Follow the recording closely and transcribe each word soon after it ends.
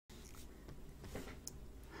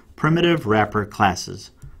Primitive wrapper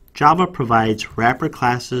classes. Java provides wrapper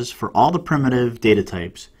classes for all the primitive data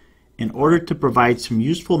types in order to provide some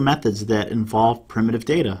useful methods that involve primitive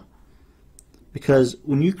data. Because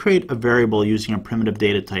when you create a variable using a primitive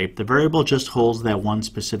data type, the variable just holds that one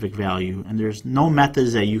specific value, and there's no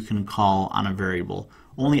methods that you can call on a variable.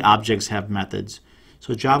 Only objects have methods.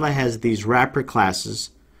 So Java has these wrapper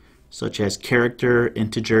classes such as character,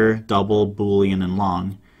 integer, double, boolean, and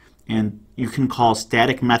long. And you can call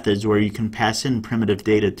static methods where you can pass in primitive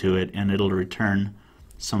data to it and it'll return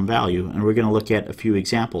some value. And we're going to look at a few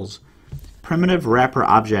examples. Primitive wrapper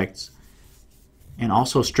objects and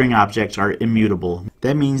also string objects are immutable.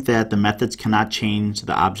 That means that the methods cannot change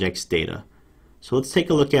the object's data. So let's take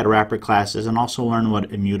a look at wrapper classes and also learn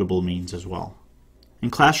what immutable means as well. In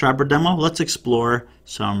class wrapper demo, let's explore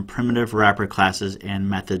some primitive wrapper classes and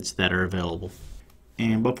methods that are available.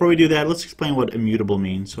 And before we do that, let's explain what immutable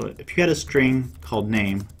means. So if you had a string called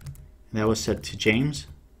name, that was set to James,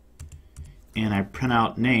 and I print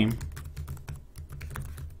out name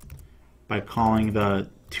by calling the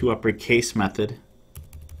toUpperCase method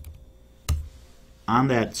on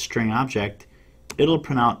that string object, it'll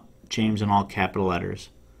print out James in all capital letters.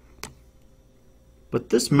 But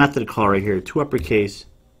this method call right here, toUpperCase,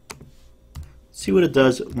 see what it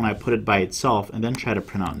does when I put it by itself and then try to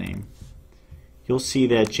print out name. You'll see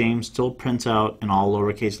that James still prints out in all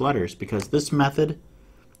lowercase letters because this method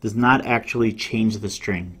does not actually change the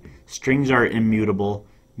string. Strings are immutable,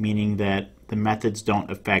 meaning that the methods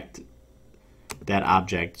don't affect that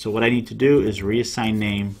object. So what I need to do is reassign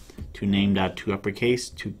name to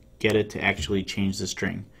name.toUpperCase to get it to actually change the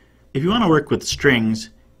string. If you want to work with strings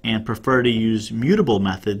and prefer to use mutable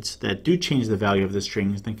methods that do change the value of the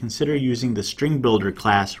strings, then consider using the string builder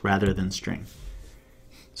class rather than string.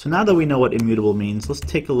 So now that we know what immutable means, let's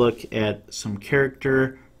take a look at some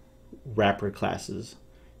character wrapper classes.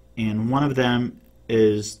 And one of them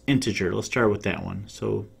is integer. Let's start with that one.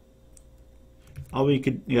 So all you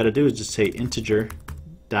got to do is just say integer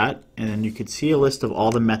dot, and then you could see a list of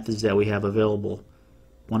all the methods that we have available.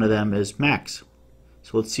 One of them is max.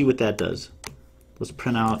 So let's see what that does. Let's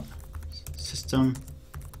print out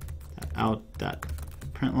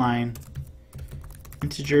system.out.println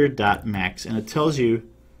integer.max, and it tells you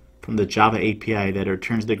from the Java API that it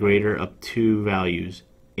returns the greater of two values,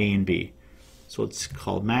 a and b. So it's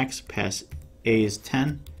called max, pass a is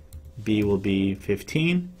 10, b will be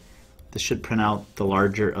 15. This should print out the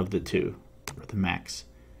larger of the two, or the max.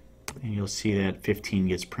 And you'll see that 15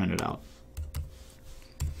 gets printed out.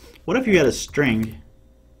 What if you had a string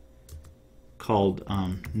called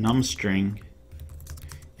numString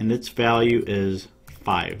and its value is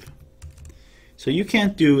 5? So you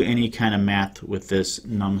can't do any kind of math with this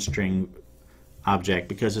numString object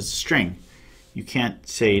because it's a string. You can't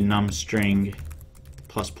say numString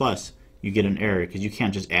 ++. You get an error because you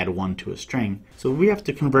can't just add 1 to a string. So we have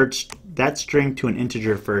to convert that string to an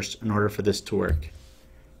integer first in order for this to work.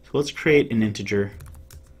 So let's create an integer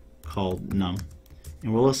called num,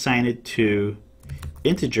 and we'll assign it to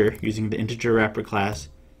integer using the integer wrapper class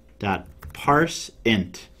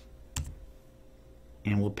 .parseInt.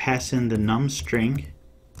 And we'll pass in the num string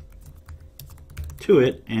to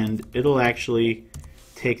it, and it'll actually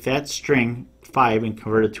take that string 5 and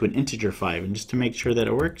convert it to an integer 5. And just to make sure that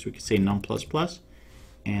it works, we can say num++,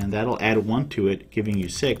 and that'll add 1 to it, giving you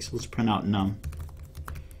 6. Let's print out num,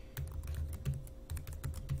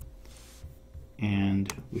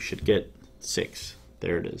 and we should get 6.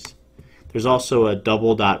 There it is. There's also a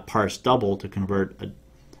Double.parseDouble to convert a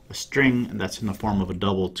string that's in the form of a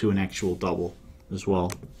double to an actual double as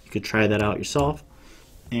well. You could try that out yourself.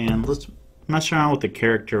 And let's mess around with the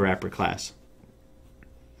character wrapper class.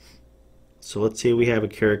 So let's say we have a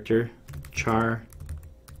character char,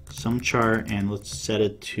 some char, and let's set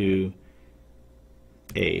it to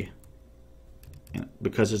a. And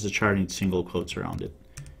because it's a char, it needs single quotes around it.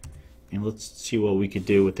 And let's see what we could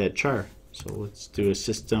do with that char. So let's do a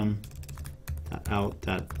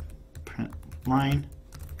system.out.println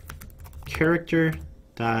character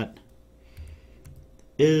dot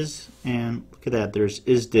is, and look at that, there's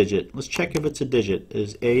is digit. Let's check if it's a digit.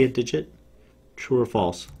 Is a digit? True or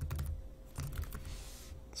false?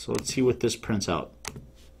 So let's see what this prints out.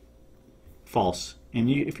 False. And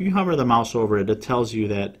if you hover the mouse over it, it tells you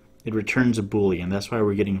that it returns a Boolean. That's why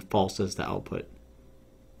we're getting false as the output.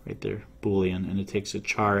 Right there, Boolean, and it takes a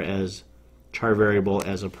char variable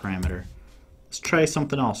as a parameter. Let's try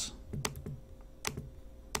something else.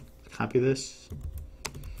 Copy this.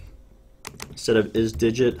 Instead of is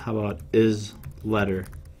digit, how about is letter?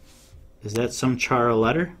 Is that some char a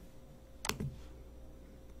letter?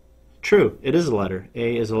 True, it is a letter.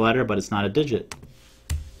 A is a letter, but it's not a digit.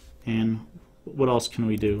 And what else can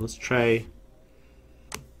we do? Let's try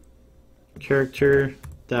character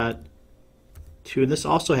dot to, and this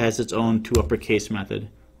also has its own to uppercase method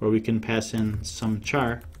where we can pass in some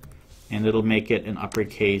char and it'll make it an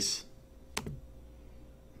uppercase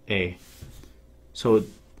A. So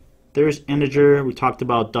there's integer, we talked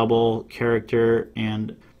about double, character,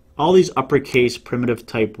 and all these uppercase primitive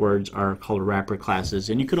type words are called wrapper classes,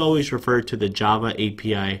 and you could always refer to the Java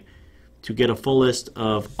API to get a full list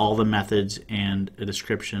of all the methods and a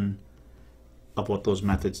description of what those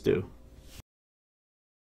methods do.